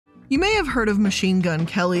You may have heard of Machine Gun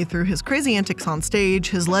Kelly through his crazy antics on stage,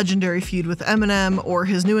 his legendary feud with Eminem, or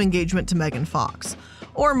his new engagement to Megan Fox.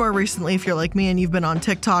 Or more recently, if you're like me and you've been on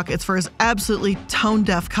TikTok, it's for his absolutely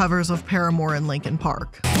tone-deaf covers of Paramore and Linkin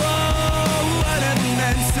Park.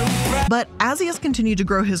 But as he has continued to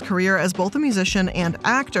grow his career as both a musician and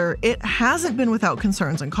actor, it hasn't been without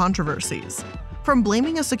concerns and controversies. From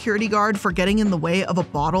blaming a security guard for getting in the way of a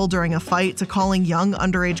bottle during a fight to calling young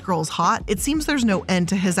underage girls hot, it seems there's no end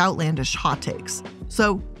to his outlandish hot takes.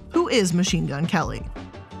 So, who is Machine Gun Kelly?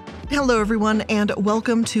 Hello everyone, and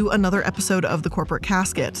welcome to another episode of the Corporate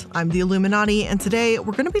Casket. I'm the Illuminati, and today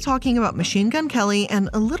we're going to be talking about Machine Gun Kelly and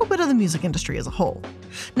a little bit of the music industry as a whole.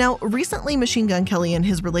 Now, recently Machine Gun Kelly and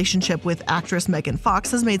his relationship with actress Megan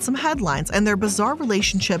Fox has made some headlines, and their bizarre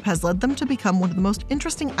relationship has led them to become one of the most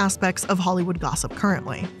interesting aspects of Hollywood gossip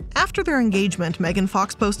currently. After their engagement, Megan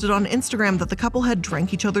Fox posted on Instagram that the couple had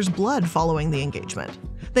drank each other's blood following the engagement.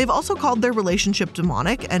 They've also called their relationship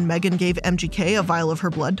demonic, and Megan gave MGK a vial of her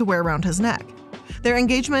blood to wear around his neck. Their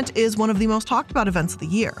engagement is one of the most talked about events of the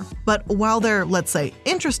year. But while their, let's say,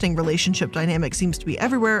 interesting relationship dynamic seems to be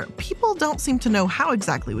everywhere, people don't seem to know how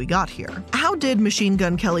exactly we got here. How did Machine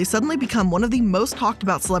Gun Kelly suddenly become one of the most talked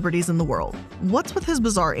about celebrities in the world? What's with his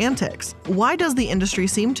bizarre antics? Why does the industry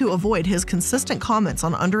seem to avoid his consistent comments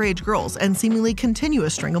on underage girls and seemingly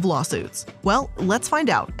continuous string of lawsuits? Well, let's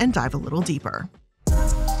find out and dive a little deeper.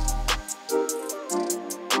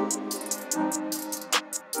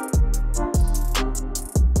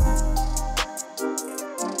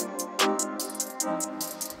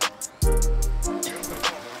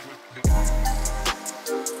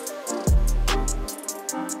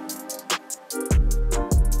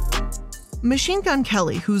 Machine Gun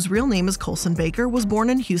Kelly, whose real name is Colson Baker, was born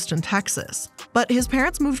in Houston, Texas. But his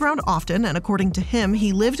parents moved around often, and according to him,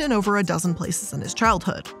 he lived in over a dozen places in his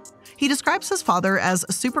childhood. He describes his father as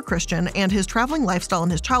a super Christian, and his traveling lifestyle in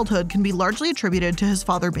his childhood can be largely attributed to his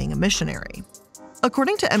father being a missionary.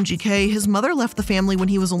 According to MGK, his mother left the family when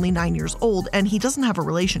he was only 9 years old, and he doesn't have a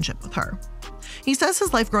relationship with her. He says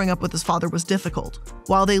his life growing up with his father was difficult.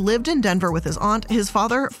 While they lived in Denver with his aunt, his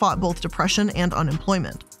father fought both depression and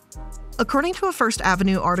unemployment. According to a First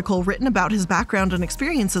Avenue article written about his background and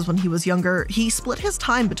experiences when he was younger, he split his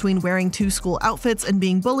time between wearing two school outfits and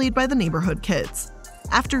being bullied by the neighborhood kids.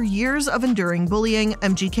 After years of enduring bullying,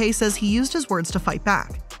 MGK says he used his words to fight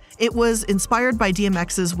back. It was inspired by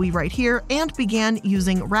DMX's We Right Here and began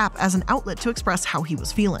using rap as an outlet to express how he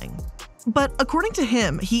was feeling. But according to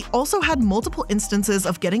him, he also had multiple instances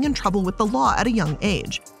of getting in trouble with the law at a young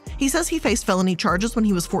age. He says he faced felony charges when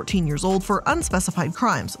he was 14 years old for unspecified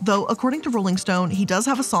crimes, though according to Rolling Stone, he does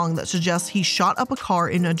have a song that suggests he shot up a car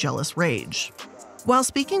in a jealous rage. While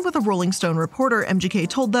speaking with a Rolling Stone reporter, MGK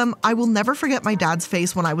told them, "I will never forget my dad's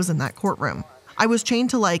face when I was in that courtroom. I was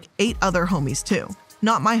chained to like 8 other homies too.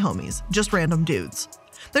 Not my homies, just random dudes."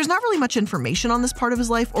 There's not really much information on this part of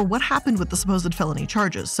his life or what happened with the supposed felony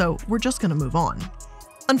charges, so we're just gonna move on.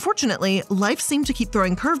 Unfortunately, life seemed to keep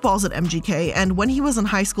throwing curveballs at MGK, and when he was in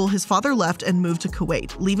high school, his father left and moved to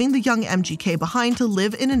Kuwait, leaving the young MGK behind to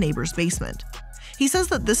live in a neighbor's basement. He says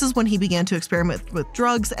that this is when he began to experiment with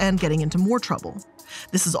drugs and getting into more trouble.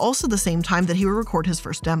 This is also the same time that he would record his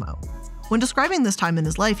first demo. When describing this time in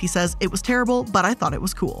his life, he says, "It was terrible, but I thought it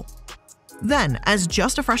was cool." Then, as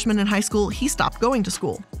just a freshman in high school, he stopped going to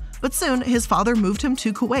school. But soon, his father moved him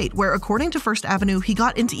to Kuwait, where according to First Avenue, he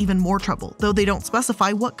got into even more trouble, though they don't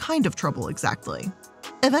specify what kind of trouble exactly.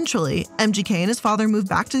 Eventually, MGK and his father moved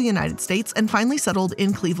back to the United States and finally settled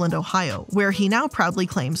in Cleveland, Ohio, where he now proudly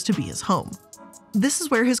claims to be his home. This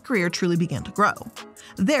is where his career truly began to grow.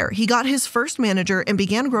 There, he got his first manager and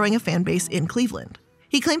began growing a fan base in Cleveland.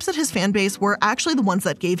 He claims that his fan base were actually the ones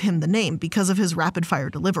that gave him the name because of his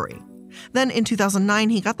rapid-fire delivery. Then in 2009,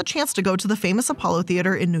 he got the chance to go to the famous Apollo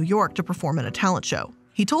Theater in New York to perform in a talent show.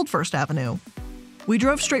 He told First Avenue, "We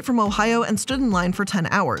drove straight from Ohio and stood in line for 10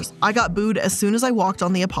 hours. I got booed as soon as I walked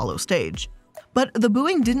on the Apollo stage." But the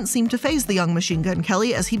booing didn't seem to faze the young Machine Gun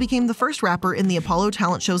Kelly, as he became the first rapper in the Apollo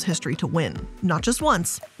talent show's history to win. Not just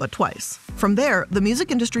once, but twice. From there, the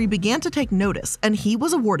music industry began to take notice, and he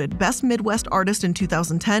was awarded Best Midwest Artist in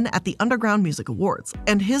 2010 at the Underground Music Awards,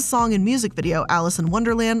 and his song and music video, Alice in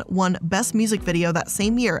Wonderland, won Best Music Video that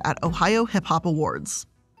same year at Ohio Hip Hop Awards.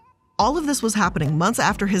 All of this was happening months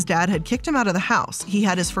after his dad had kicked him out of the house. He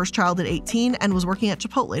had his first child at 18 and was working at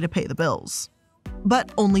Chipotle to pay the bills.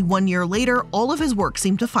 But only 1 year later, all of his work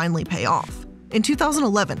seemed to finally pay off. In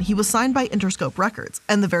 2011, he was signed by Interscope Records,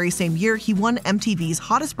 and the very same year, he won MTV's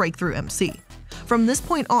Hottest Breakthrough MC. From this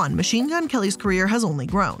point on, Machine Gun Kelly's career has only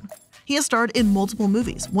grown. He has starred in multiple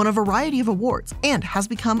movies, won a variety of awards, and has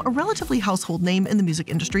become a relatively household name in the music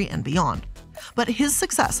industry and beyond. But his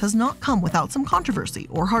success has not come without some controversy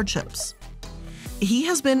or hardships. He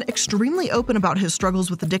has been extremely open about his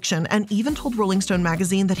struggles with addiction and even told Rolling Stone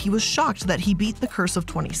magazine that he was shocked that he beat the curse of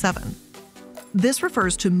 27. This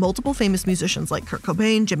refers to multiple famous musicians like Kurt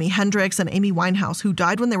Cobain, Jimi Hendrix, and Amy Winehouse who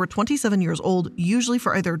died when they were 27 years old, usually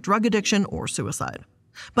for either drug addiction or suicide.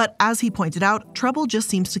 But as he pointed out, trouble just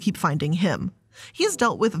seems to keep finding him. He has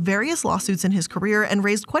dealt with various lawsuits in his career and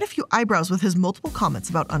raised quite a few eyebrows with his multiple comments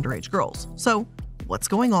about underage girls. So, what's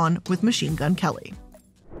going on with Machine Gun Kelly?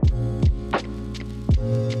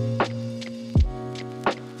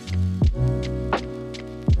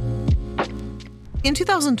 In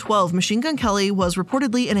 2012, Machine Gun Kelly was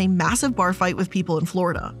reportedly in a massive bar fight with people in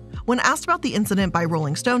Florida. When asked about the incident by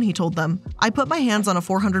Rolling Stone, he told them, "I put my hands on a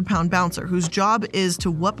 400-pound bouncer whose job is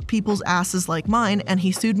to whoop people's asses like mine, and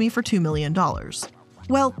he sued me for $2 million.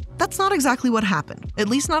 Well, that's not exactly what happened, at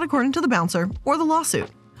least not according to the bouncer or the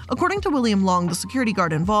lawsuit. According to William Long, the security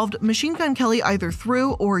guard involved, Machine Gun Kelly either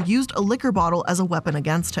threw or used a liquor bottle as a weapon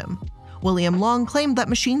against him. William Long claimed that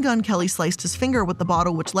Machine Gun Kelly sliced his finger with the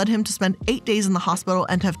bottle, which led him to spend 8 days in the hospital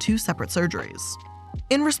and have 2 separate surgeries.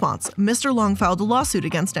 In response, Mr. Long filed a lawsuit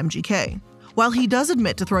against MGK. While he does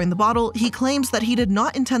admit to throwing the bottle, he claims that he did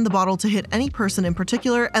not intend the bottle to hit any person in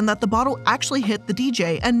particular and that the bottle actually hit the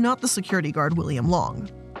DJ and not the security guard William Long.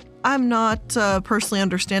 I'm not personally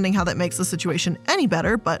understanding how that makes the situation any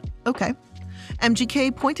better, but okay.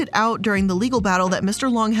 MGK pointed out during the legal battle that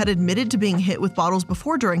Mr. Long had admitted to being hit with bottles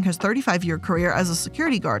before during his 35-year career as a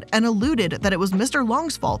security guard and alluded that it was Mr.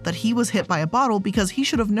 Long's fault that he was hit by a bottle because he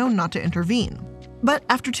should have known not to intervene. But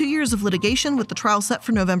after 2 years of litigation with the trial set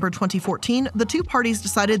for November 2014, the two parties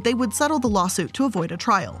decided they would settle the lawsuit to avoid a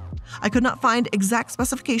trial. I could not find exact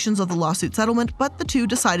specifications of the lawsuit settlement, but the two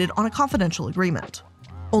decided on a confidential agreement.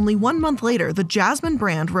 Only 1 month later, the Jasmine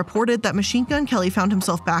brand reported that Machine Gun Kelly found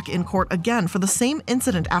himself back in court again for the same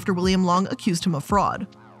incident after William Long accused him of fraud.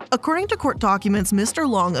 According to court documents, Mr.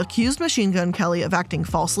 Long accused Machine Gun Kelly of acting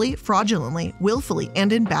falsely, fraudulently, willfully,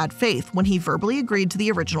 and in bad faith when he verbally agreed to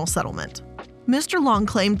the original settlement. Mr. Long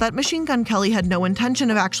claimed that Machine Gun Kelly had no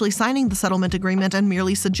intention of actually signing the settlement agreement and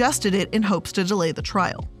merely suggested it in hopes to delay the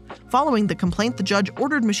trial. Following the complaint, the judge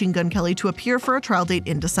ordered Machine Gun Kelly to appear for a trial date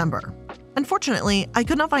in December. Unfortunately, I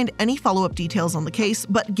could not find any follow-up details on the case,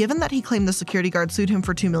 but given that he claimed the security guard sued him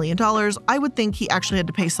for $2 million, I would think he actually had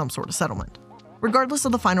to pay some sort of settlement. Regardless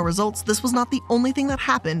of the final results, this was not the only thing that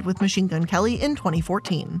happened with Machine Gun Kelly in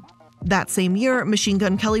 2014. That same year, Machine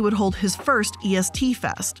Gun Kelly would hold his first EST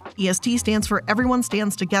Fest. EST stands for Everyone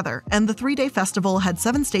Stands Together, and the 3-day festival had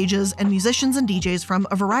 7 stages and musicians and DJs from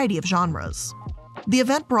a variety of genres. The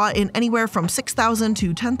event brought in anywhere from 6,000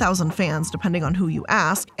 to 10,000 fans, depending on who you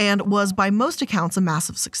ask, and was by most accounts a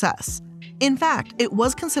massive success. In fact, it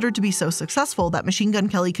was considered to be so successful that Machine Gun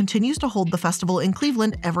Kelly continues to hold the festival in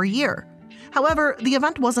Cleveland every year. However, the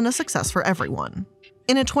event wasn't a success for everyone.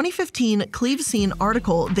 In a 2015 Cleve Scene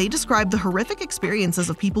article, they described the horrific experiences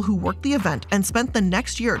of people who worked the event and spent the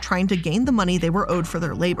next year trying to gain the money they were owed for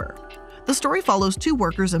their labor. The story follows 2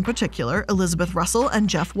 workers in particular, Elizabeth Russell and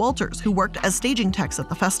Jeff Walters, who worked as staging techs at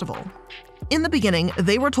the festival. In the beginning,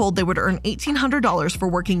 they were told they would earn $1,800 for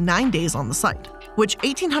working 9 days on the site, which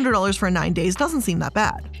 $1,800 for 9 days doesn't seem that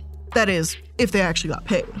bad. That is, if they actually got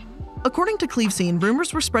paid. According to Cleve Scene,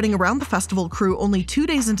 rumors were spreading around the festival crew only 2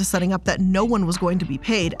 days into setting up that no one was going to be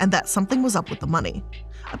paid and that something was up with the money.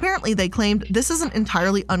 Apparently, they claimed this isn't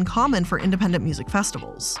entirely uncommon for independent music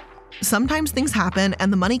festivals. Sometimes things happen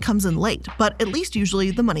and the money comes in late, but at least usually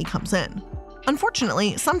the money comes in.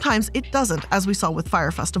 Unfortunately, sometimes it doesn't, as we saw with Fire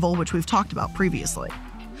Festival, which we've talked about previously.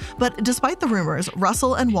 But despite the rumors,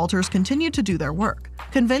 Russell and Walters continued to do their work,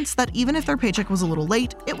 convinced that even if their paycheck was a little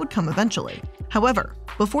late, it would come eventually. However,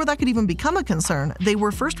 before that could even become a concern, they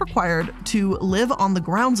were first required to live on the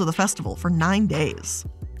grounds of the festival for 9 days.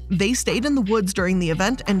 They stayed in the woods during the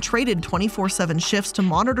event and traded 24/7 shifts to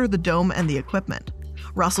monitor the dome and the equipment.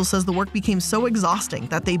 Russell says the work became so exhausting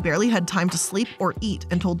that they barely had time to sleep or eat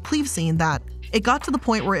and told Cleve Scene that it got to the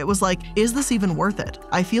point where it was like, is this even worth it?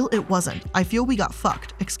 I feel it wasn't. I feel we got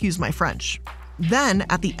fucked, excuse my French. Then,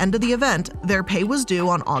 at the end of the event, their pay was due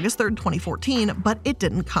on August 3rd, 2014, but it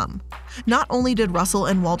didn't come. Not only did Russell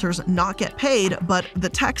and Walters not get paid, but the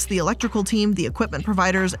techs, the electrical team, the equipment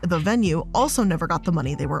providers, the venue also never got the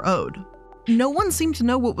money they were owed. No one seemed to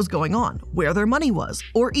know what was going on, where their money was,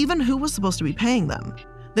 or even who was supposed to be paying them.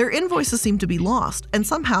 Their invoices seemed to be lost, and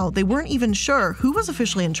somehow they weren't even sure who was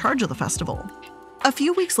officially in charge of the festival. A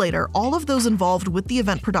few weeks later, all of those involved with the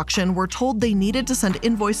event production were told they needed to send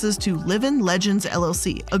invoices to Live-In Legends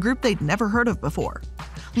LLC, a group they'd never heard of before.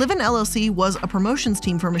 Live-In LLC was a promotions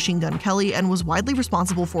team for Machine Gun Kelly and was widely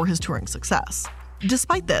responsible for his touring success.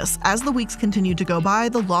 Despite this, as the weeks continued to go by,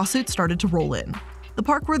 the lawsuits started to roll in. The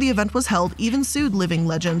park where the event was held even sued Live-In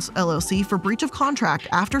Legends LLC for breach of contract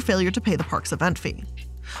after failure to pay the park's event fee.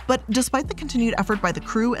 But despite the continued effort by the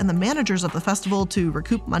crew and the managers of the festival to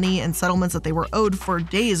recoup money and settlements that they were owed for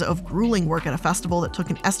days of grueling work at a festival that took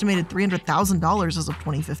an estimated $300,000 as of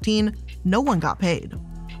 2015, no one got paid.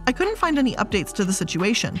 I couldn't find any updates to the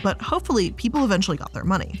situation, but hopefully people eventually got their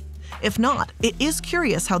money. If not, it is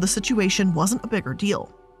curious how the situation wasn't a bigger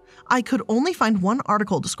deal. I could only find one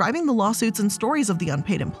article describing the lawsuits and stories of the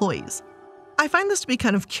unpaid employees. I find this to be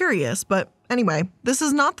kind of curious, but anyway, this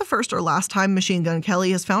is not the first or last time Machine Gun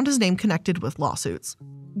Kelly has found his name connected with lawsuits.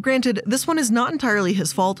 Granted, this one is not entirely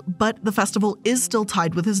his fault, but the festival is still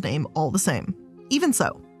tied with his name all the same. Even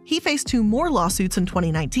so, he faced 2 more lawsuits in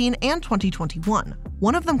 2019 and 2021,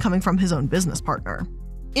 one of them coming from his own business partner.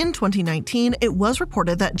 In 2019, it was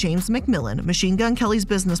reported that James McMillan, Machine Gun Kelly's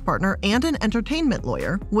business partner and an entertainment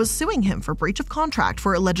lawyer, was suing him for breach of contract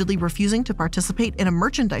for allegedly refusing to participate in a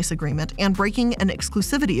merchandise agreement and breaking an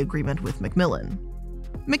exclusivity agreement with McMillan.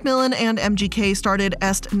 McMillan and MGK started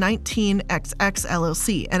Est19XX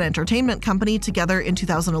LLC, an entertainment company, together in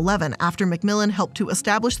 2011 after McMillan helped to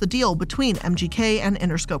establish the deal between MGK and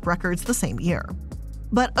Interscope Records the same year.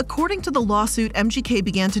 But according to the lawsuit, MGK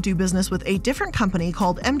began to do business with a different company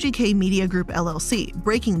called MGK Media Group LLC,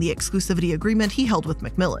 breaking the exclusivity agreement he held with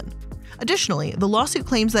McMillan. Additionally, the lawsuit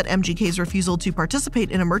claims that MGK's refusal to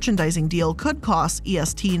participate in a merchandising deal could cost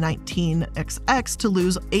Est19XX to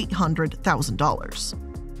lose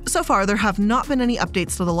 $800,000. So far, there have not been any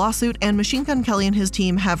updates to the lawsuit, and Machine Gun Kelly and his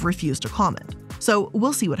team have refused to comment. So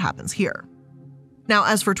we'll see what happens here. Now,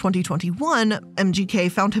 as for 2021,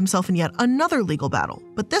 MGK found himself in yet another legal battle,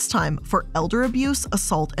 but this time for elder abuse,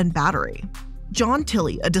 assault, and battery. John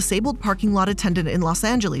Tilley, a disabled parking lot attendant in Los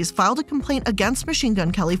Angeles, filed a complaint against Machine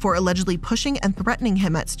Gun Kelly for allegedly pushing and threatening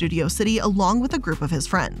him at Studio City along with a group of his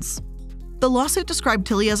friends. The lawsuit described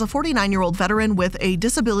Tilley as a 49-year-old veteran with a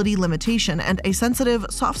disability limitation and a sensitive,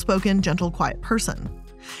 soft-spoken, gentle, quiet person.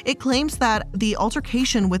 It claims that the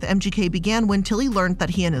altercation with MGK began when Tilley learned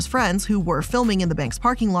that he and his friends, who were filming in the bank's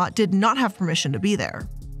parking lot, did not have permission to be there.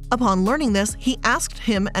 Upon learning this, he asked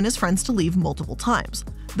him and his friends to leave multiple times.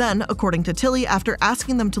 Then, according to Tilley, after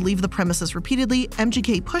asking them to leave the premises repeatedly,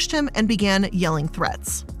 MGK pushed him and began yelling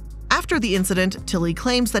threats. After the incident, Tilley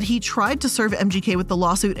claims that he tried to serve MGK with the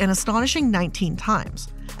lawsuit an astonishing 19 times.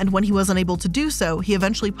 And when he was unable to do so, he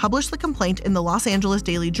eventually published the complaint in the Los Angeles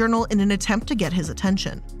Daily Journal in an attempt to get his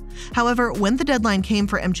attention. However, when the deadline came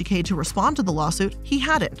for MGK to respond to the lawsuit, he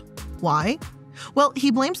hadn't. Why? Well, he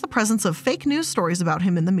blames the presence of fake news stories about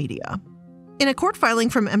him in the media. In a court filing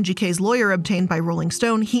from MGK's lawyer obtained by Rolling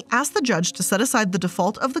Stone, he asked the judge to set aside the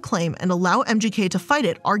default of the claim and allow MGK to fight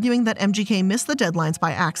it, arguing that MGK missed the deadlines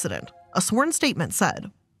by accident. A sworn statement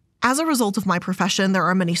said, "As a result of my profession, there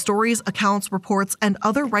are many stories, accounts, reports, and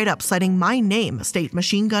other write-ups citing my name, state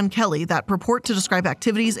Machine Gun Kelly, that purport to describe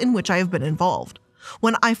activities in which I have been involved.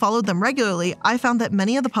 When I followed them regularly, I found that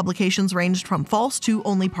many of the publications ranged from false to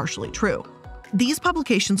only partially true. These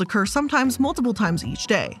publications occur sometimes multiple times each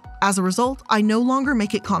day. As a result, I no longer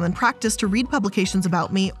make it common practice to read publications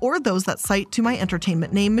about me or those that cite to my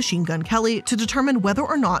entertainment name Machine Gun Kelly to determine whether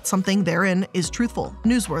or not something therein is truthful,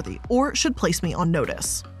 newsworthy, or should place me on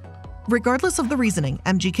notice." Regardless of the reasoning,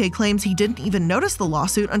 MGK claims he didn't even notice the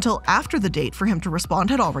lawsuit until after the date for him to respond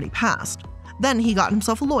had already passed. Then he got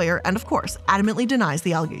himself a lawyer and, of course, adamantly denies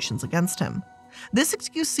the allegations against him. This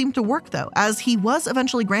excuse seemed to work, though, as he was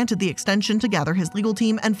eventually granted the extension to gather his legal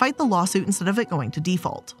team and fight the lawsuit instead of it going to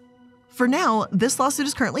default. For now, this lawsuit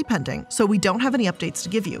is currently pending, so we don't have any updates to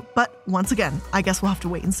give you, but once again, I guess we'll have to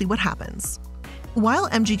wait and see what happens. While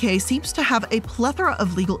MGK seems to have a plethora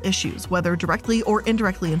of legal issues, whether directly or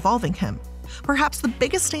indirectly involving him, perhaps the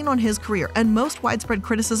biggest stain on his career and most widespread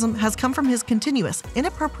criticism has come from his continuous,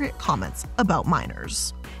 inappropriate comments about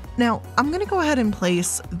minors. Now, I'm going to go ahead and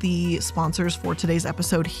place the sponsors for today's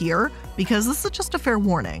episode here because this is just a fair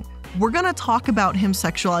warning. We're going to talk about him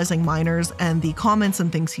sexualizing minors and the comments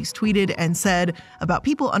and things he's tweeted and said about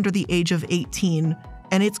people under the age of 18,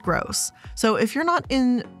 and it's gross. So if you're not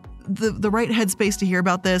in the right headspace to hear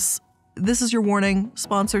about this, this is your warning.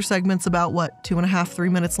 Sponsor segments about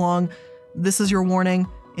 2.5-3 minutes long. This is your warning.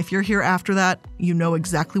 If you're here after that, you know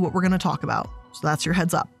exactly what we're going to talk about. So that's your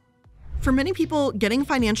heads up. For many people, getting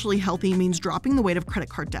financially healthy means dropping the weight of credit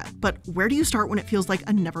card debt, but where do you start when it feels like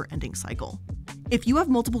a never-ending cycle? If you have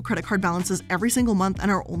multiple credit card balances every single month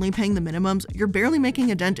and are only paying the minimums, you're barely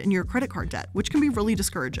making a dent in your credit card debt, which can be really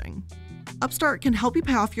discouraging. Upstart can help you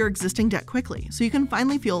pay off your existing debt quickly, so you can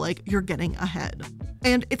finally feel like you're getting ahead.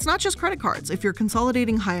 And it's not just credit cards. If you're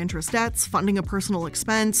consolidating high-interest debts, funding a personal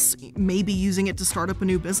expense, maybe using it to start up a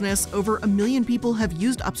new business, over 1 million people have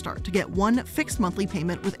used Upstart to get one fixed monthly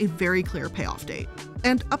payment with a very clear payoff date.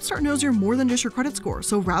 And Upstart knows you're more than just your credit score,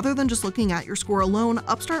 so rather than just looking at your score alone,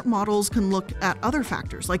 Upstart models can look at other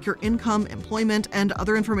factors like your income, employment, and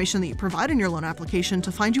other information that you provide in your loan application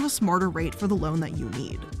to find you a smarter rate for the loan that you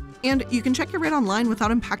need. And you can check your rate online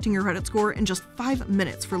without impacting your credit score in just 5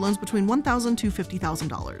 minutes for loans between $1,000 to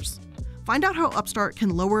 $50,000. Find out how Upstart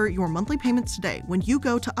can lower your monthly payments today when you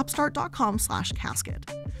go to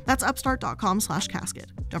upstart.com/casket. That's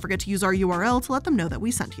upstart.com/casket. Don't forget to use our URL to let them know that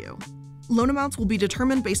we sent you. Loan amounts will be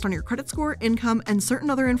determined based on your credit score, income, and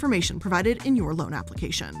certain other information provided in your loan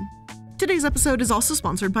application. Today's episode is also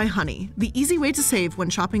sponsored by Honey, the easy way to save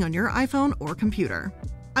when shopping on your iPhone or computer.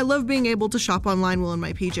 I love being able to shop online while in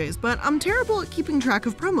my PJs, but I'm terrible at keeping track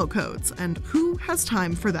of promo codes, and who has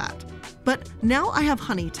time for that? But now I have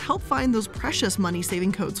Honey to help find those precious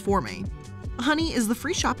money-saving codes for me. Honey is the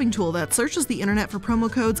free shopping tool that searches the internet for promo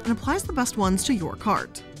codes and applies the best ones to your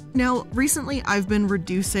cart. Now, recently I've been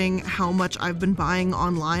reducing how much I've been buying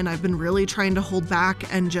online. I've been really trying to hold back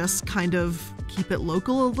and just kind of keep it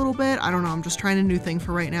local a little bit. I don't know, I'm just trying a new thing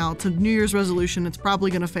for right now. It's a New Year's resolution, it's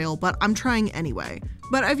probably gonna fail, but I'm trying anyway.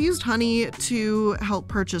 But I've used Honey to help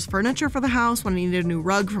purchase furniture for the house when I needed a new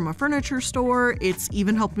rug from a furniture store. It's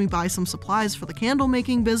even helped me buy some supplies for the candle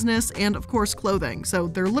making business and of course clothing, so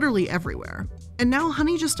they're literally everywhere. And now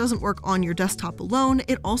Honey just doesn't work on your desktop alone,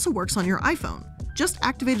 it also works on your iPhone. Just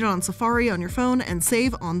activate it on Safari on your phone and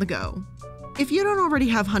save on the go. If you don't already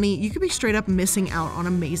have Honey, you could be straight up missing out on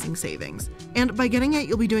amazing savings. And by getting it,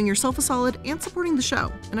 you'll be doing yourself a solid and supporting the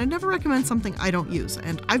show. And I'd never recommend something I don't use,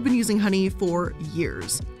 and I've been using Honey for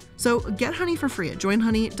years. So get Honey for free at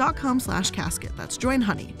joinhoney.com/casket. That's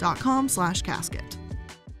joinhoney.com/casket.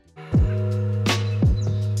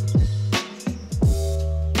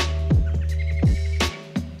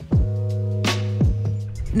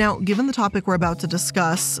 Now, given the topic we're about to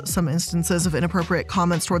discuss, some instances of inappropriate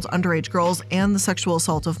comments towards underage girls and the sexual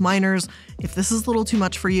assault of minors, if this is a little too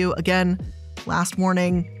much for you, again, last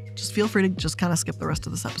warning, just feel free to just kind of skip the rest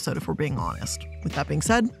of this episode if we're being honest. With that being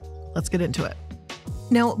said, let's get into it.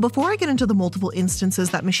 Now, before I get into the multiple instances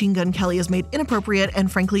that Machine Gun Kelly has made inappropriate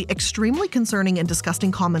and frankly extremely concerning and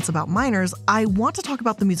disgusting comments about minors, I want to talk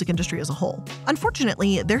about the music industry as a whole.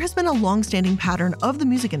 Unfortunately, there has been a long-standing pattern of the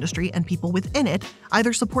music industry and people within it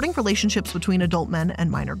either supporting relationships between adult men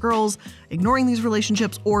and minor girls, ignoring these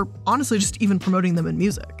relationships, or honestly just even promoting them in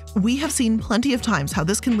music. We have seen plenty of times how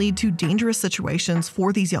this can lead to dangerous situations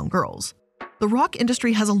for these young girls. The rock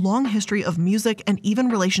industry has a long history of music and even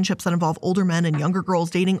relationships that involve older men and younger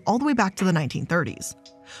girls dating all the way back to the 1930s.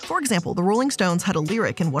 For example, the Rolling Stones had a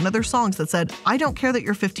lyric in one of their songs that said, "I don't care that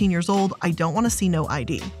you're 15 years old, I don't want to see no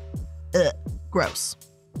ID." Ugh, gross.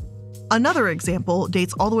 Another example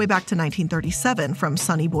dates all the way back to 1937 from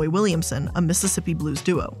Sonny Boy Williamson, a Mississippi blues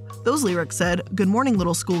duo. Those lyrics said, "Good morning,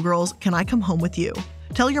 little schoolgirls, can I come home with you?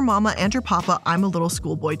 Tell your mama and your papa I'm a little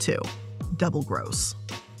schoolboy too." Double gross.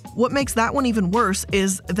 What makes that one even worse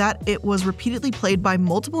is that it was repeatedly played by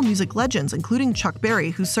multiple music legends, including Chuck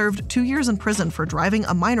Berry, who served 2 years in prison for driving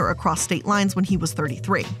a minor across state lines when he was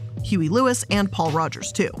 33, Huey Lewis, and Paul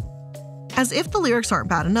Rogers too. As if the lyrics aren't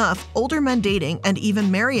bad enough, older men dating and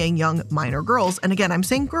even marrying young minor girls, and again I'm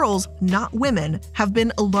saying girls, not women, have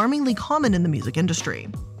been alarmingly common in the music industry.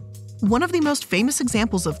 One of the most famous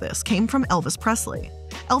examples of this came from Elvis Presley.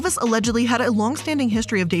 Elvis allegedly had a long-standing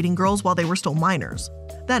history of dating girls while they were still minors.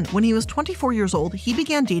 Then, when he was 24 years old, he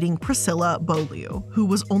began dating Priscilla Beaulieu, who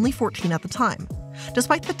was only 14 at the time.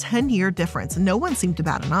 Despite the 10-year difference, no one seemed to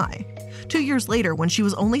bat an eye. 2 years later, when she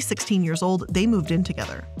was only 16 years old, they moved in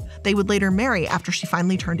together. They would later marry after she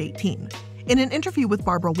finally turned 18. In an interview with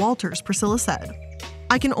Barbara Walters, Priscilla said,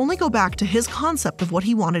 "I can only go back to his concept of what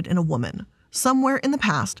he wanted in a woman. Somewhere in the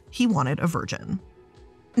past, he wanted a virgin."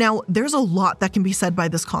 Now, there's a lot that can be said by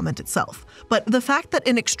this comment itself, but the fact that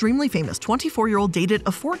an extremely famous 24-year-old dated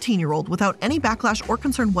a 14-year-old without any backlash or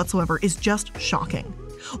concern whatsoever is just shocking.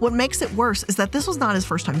 What makes it worse is that this was not his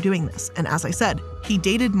first time doing this, and as I said, he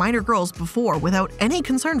dated minor girls before without any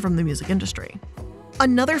concern from the music industry.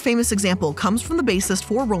 Another famous example comes from the bassist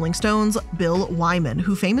for Rolling Stones, Bill Wyman,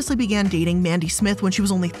 who famously began dating Mandy Smith when she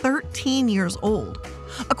was only 13 years old.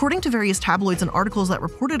 According to various tabloids and articles that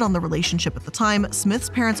reported on the relationship at the time, Smith's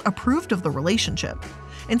parents approved of the relationship.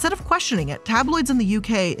 Instead of questioning it, tabloids in the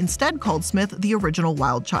UK instead called Smith the original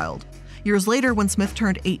wild child. Years later, when Smith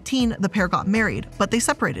turned 18, the pair got married, but they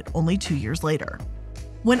separated only 2 years later.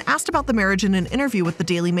 When asked about the marriage in an interview with the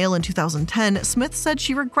Daily Mail in 2010, Smith said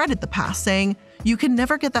she regretted the past, saying, "You can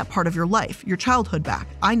never get that part of your life, your childhood back.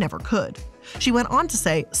 I never could." She went on to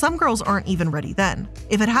say, "Some girls aren't even ready then.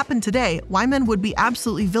 If it happened today, Wyman would be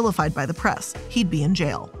absolutely vilified by the press. He'd be in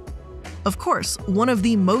jail." Of course, one of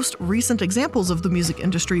the most recent examples of the music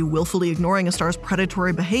industry willfully ignoring a star's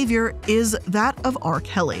predatory behavior is that of R.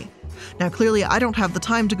 Kelly. Now, clearly, I don't have the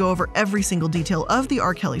time to go over every single detail of the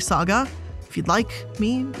R. Kelly saga. If you'd like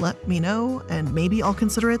me, let me know, and maybe I'll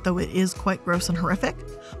consider it, though it is quite gross and horrific.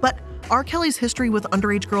 But R. Kelly's history with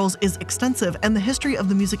underage girls is extensive, and the history of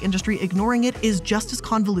the music industry ignoring it is just as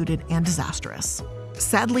convoluted and disastrous.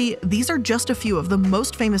 Sadly, these are just a few of the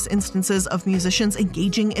most famous instances of musicians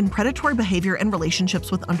engaging in predatory behavior and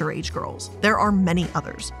relationships with underage girls. There are many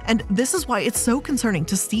others, and this is why it's so concerning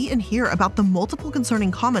to see and hear about the multiple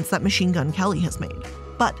concerning comments that Machine Gun Kelly has made.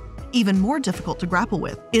 But even more difficult to grapple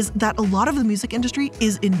with is that a lot of the music industry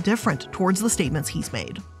is indifferent towards the statements he's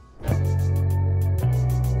made.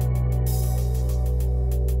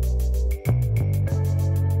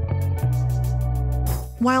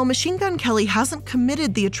 While Machine Gun Kelly hasn't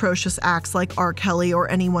committed the atrocious acts like R. Kelly or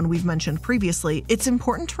anyone we've mentioned previously, it's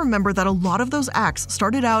important to remember that a lot of those acts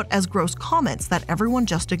started out as gross comments that everyone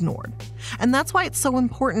just ignored. And that's why it's so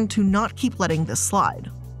important to not keep letting this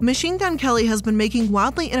slide. Machine Gun Kelly has been making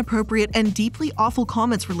wildly inappropriate and deeply awful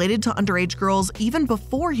comments related to underage girls even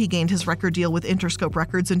before he gained his record deal with Interscope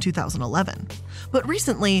Records in 2011. But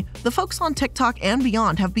recently, the folks on TikTok and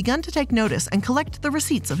beyond have begun to take notice and collect the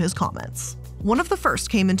receipts of his comments. One of the first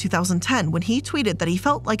came in 2010 when he tweeted that he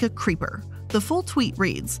felt like a creeper. The full tweet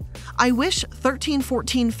reads, "I wish 13,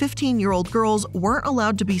 14, 15-year-old girls weren't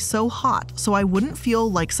allowed to be so hot so I wouldn't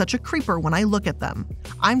feel like such a creeper when I look at them.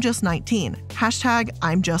 I'm just 19.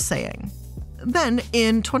 #I'm just saying." Then,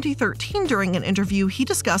 in 2013, during an interview, he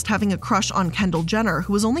discussed having a crush on Kendall Jenner,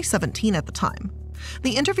 who was only 17 at the time.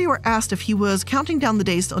 The interviewer asked if he was counting down the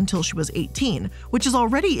days until she was 18, which is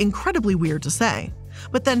already incredibly weird to say.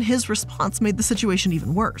 But then his response made the situation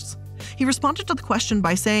even worse. He responded to the question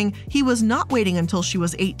by saying he was not waiting until she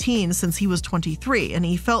was 18 since he was 23 and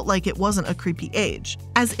he felt like it wasn't a creepy age.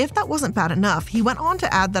 As if that wasn't bad enough, he went on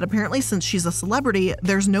to add that apparently since she's a celebrity,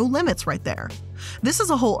 there's no limits right there. This is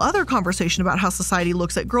a whole other conversation about how society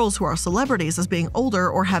looks at girls who are celebrities as being older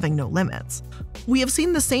or having no limits. We have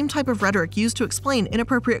seen the same type of rhetoric used to explain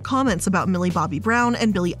inappropriate comments about Millie Bobby Brown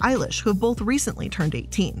and Billie Eilish, who have both recently turned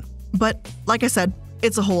 18. But, like I said,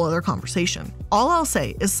 it's a whole other conversation. All I'll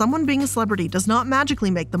say is someone being a celebrity does not magically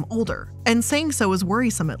make them older, and saying so is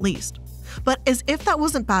worrisome at least. But as if that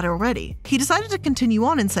wasn't bad already, he decided to continue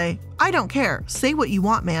on and say, "I don't care, say what you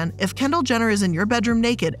want, man. If Kendall Jenner is in your bedroom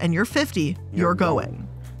naked and you're 50, you're going."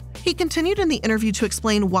 He continued in the interview to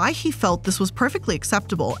explain why he felt this was perfectly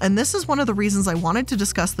acceptable, and this is one of the reasons I wanted to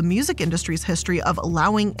discuss the music industry's history of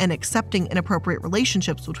allowing and accepting inappropriate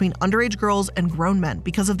relationships between underage girls and grown men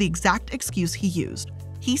because of the exact excuse he used.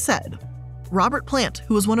 He said, "Robert Plant,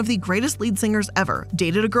 who was one of the greatest lead singers ever,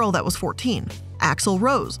 dated a girl that was 14. Axl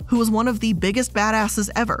Rose, who was one of the biggest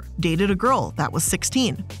badasses ever, dated a girl that was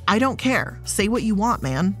 16. I don't care. Say what you want,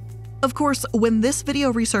 man." Of course, when this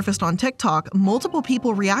video resurfaced on TikTok, multiple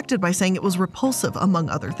people reacted by saying it was repulsive, among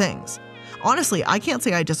other things. Honestly, I can't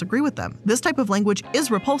say I disagree with them. This type of language is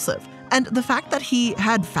repulsive, and the fact that he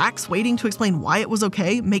had facts waiting to explain why it was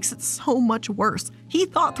okay makes it so much worse. He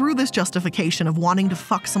thought through this justification of wanting to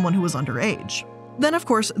fuck someone who was underage. Then, of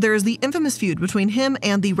course, there is the infamous feud between him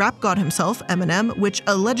and the rap god himself, Eminem, which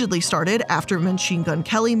allegedly started after Machine Gun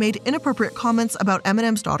Kelly made inappropriate comments about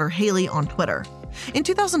Eminem's daughter Haley on Twitter. In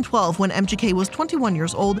 2012, when MGK was 21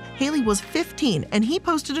 years old, Haley was 15, and he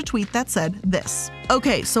posted a tweet that said this: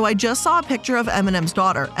 "Okay, so I just saw a picture of Eminem's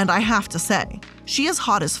daughter, and I have to say, she is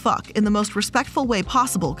hot as fuck in the most respectful way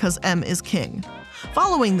possible cause M is king."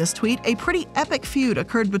 Following this tweet, a pretty epic feud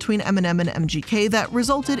occurred between Eminem and MGK that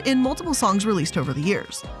resulted in multiple songs released over the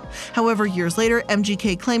years. However, years later,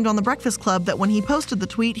 MGK claimed on The Breakfast Club that when he posted the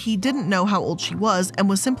tweet, he didn't know how old she was and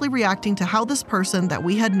was simply reacting to how this person that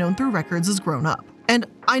we had known through records has grown up. And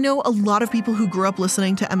I know a lot of people who grew up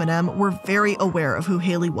listening to Eminem were very aware of who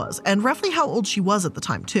Haley was and roughly how old she was at the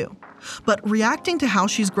time too. But reacting to how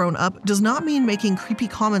she's grown up does not mean making creepy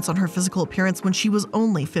comments on her physical appearance when she was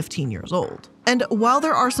only 15 years old. And while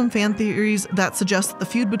there are some fan theories that suggest that the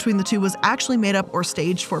feud between the two was actually made up or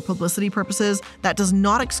staged for publicity purposes, that does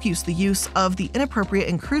not excuse the use of the inappropriate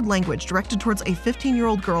and crude language directed towards a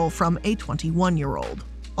 15-year-old girl from a 21-year-old.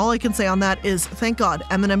 All I can say on that is, thank God,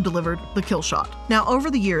 Eminem delivered the kill shot. Now, over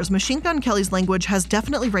the years, Machine Gun Kelly's language has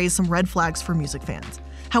definitely raised some red flags for music fans.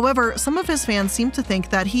 However, some of his fans seem to think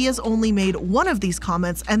that he has only made one of these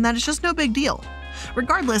comments and that it's just no big deal.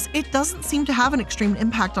 Regardless, it doesn't seem to have an extreme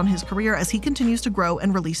impact on his career as he continues to grow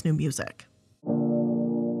and release new music.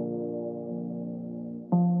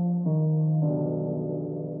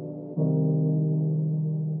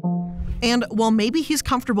 And while maybe he's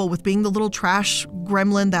comfortable with being the little trash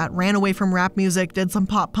gremlin that ran away from rap music, did some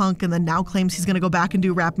pop punk, and then now claims he's going to go back and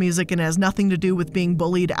do rap music and it has nothing to do with being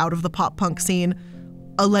bullied out of the pop punk scene,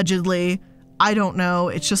 allegedly, I don't know.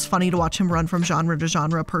 It's just funny to watch him run from genre to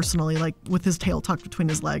genre personally, like with his tail tucked between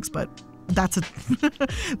his legs, but that's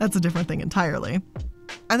a different thing entirely.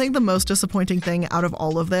 I think the most disappointing thing out of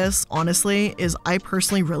all of this, honestly, is I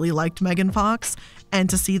personally really liked Megan Fox, and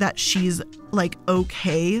to see that she's like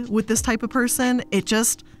okay with this type of person, it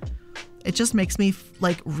just makes me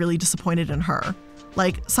like really disappointed in her.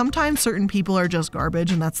 Like sometimes certain people are just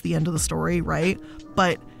garbage and that's the end of the story, right?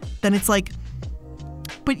 But then it's like,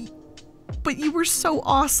 but you were so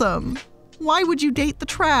awesome. Why would you date the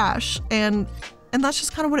trash? And that's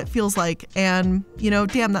just kind of what it feels like. And, you know,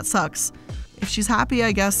 damn, that sucks. If she's happy,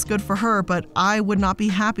 I guess good for her, but I would not be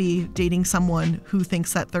happy dating someone who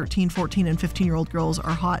thinks that 13, 14, and 15-year-old girls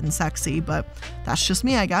are hot and sexy, but that's just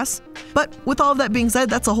me, I guess. But with all of that being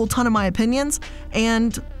said, that's a whole ton of my opinions,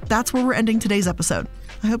 and that's where we're ending today's episode.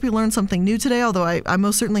 I hope you learned something new today, although I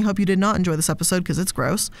most certainly hope you did not enjoy this episode because it's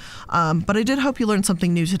gross. But I did hope you learned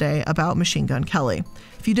something new today about Machine Gun Kelly.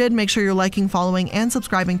 If you did, make sure you're liking, following, and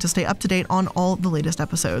subscribing to stay up to date on all the latest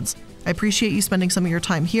episodes. I appreciate you spending some of your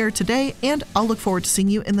time here today, and I'll look forward to seeing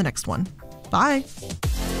you in the next one. Bye!